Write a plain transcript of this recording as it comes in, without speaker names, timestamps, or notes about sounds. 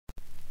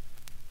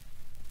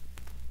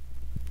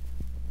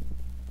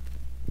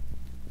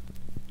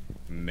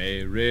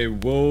Mary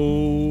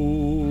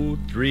wore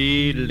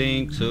 3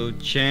 links of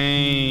chain,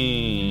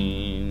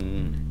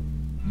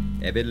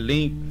 every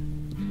link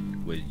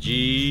with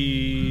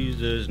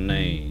Jesus'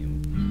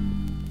 name.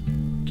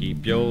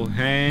 Keep your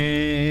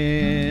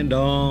hand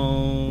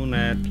on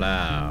that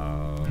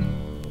plow,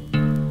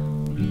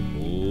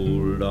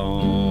 hold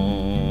on,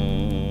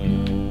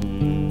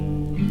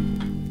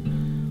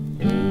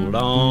 hold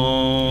on,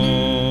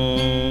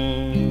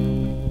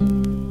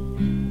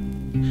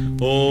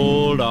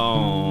 hold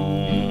on.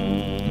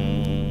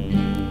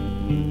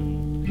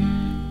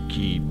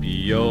 Keep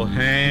your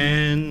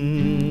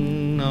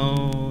hand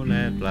on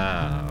that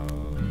plow,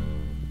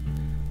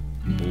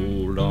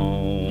 hold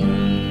on.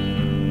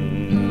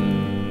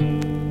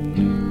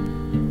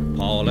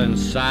 Paul and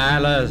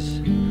Silas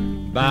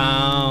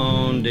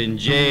bound in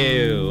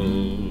jail,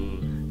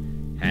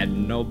 had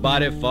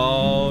nobody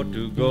for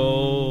to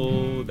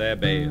go their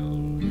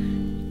bail.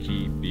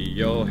 Keep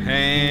your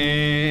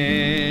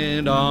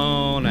hand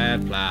on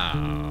that plow,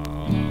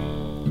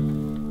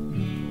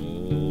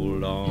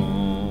 hold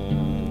on,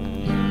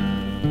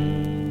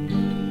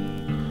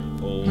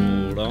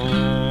 hold on,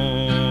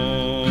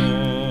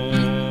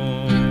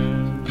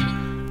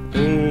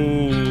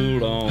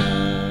 hold on.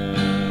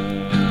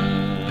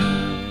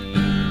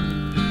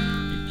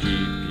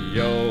 Keep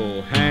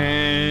your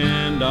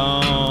hand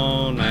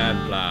on that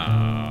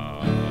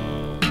plow,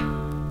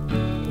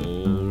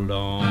 hold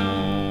on.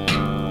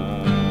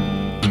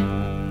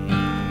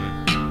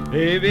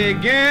 They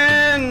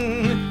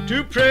began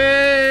to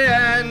pray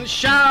and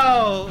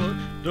shout,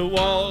 the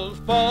walls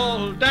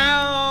fall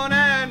down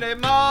and they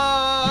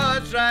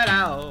march right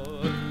out.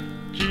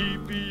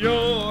 Keep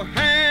your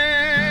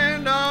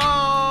hand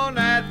on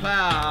that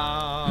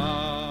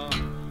plow,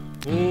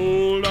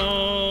 hold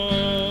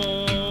on,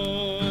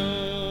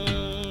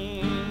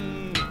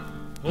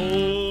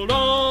 hold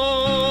on,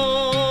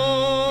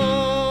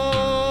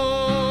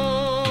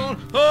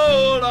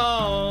 hold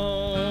on.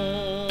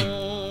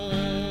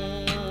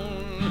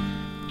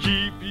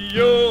 Keep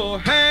your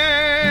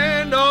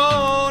hand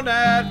on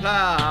that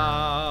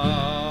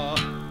plow,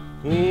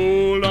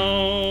 hold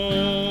on.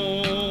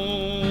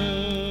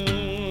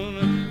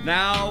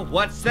 Now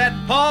what's that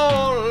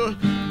Paul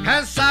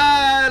and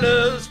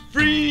Silas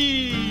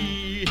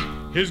free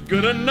is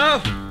good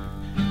enough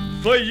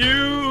for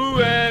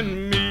you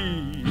and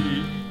me.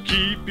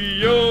 Keep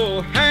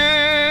your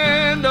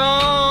hand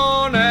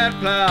on that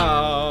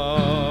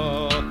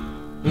plow,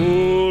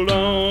 hold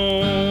on.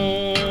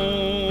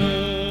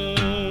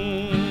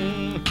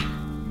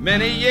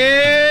 Many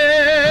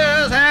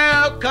years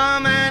have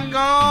come and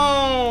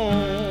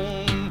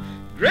gone.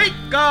 Great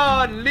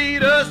God,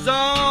 lead us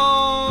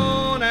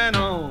on and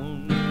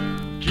on.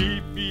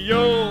 Keep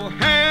your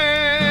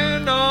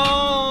hand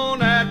on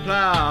that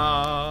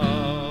plow,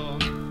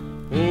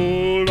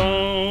 hold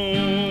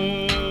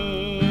on,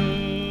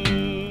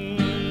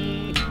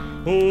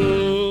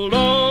 hold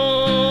on,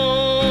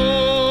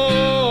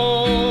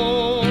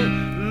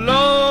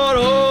 Lord,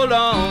 hold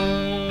on.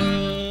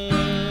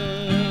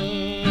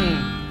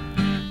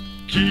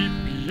 Keep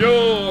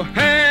your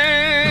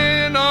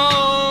hand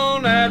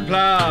on that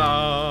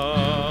plow.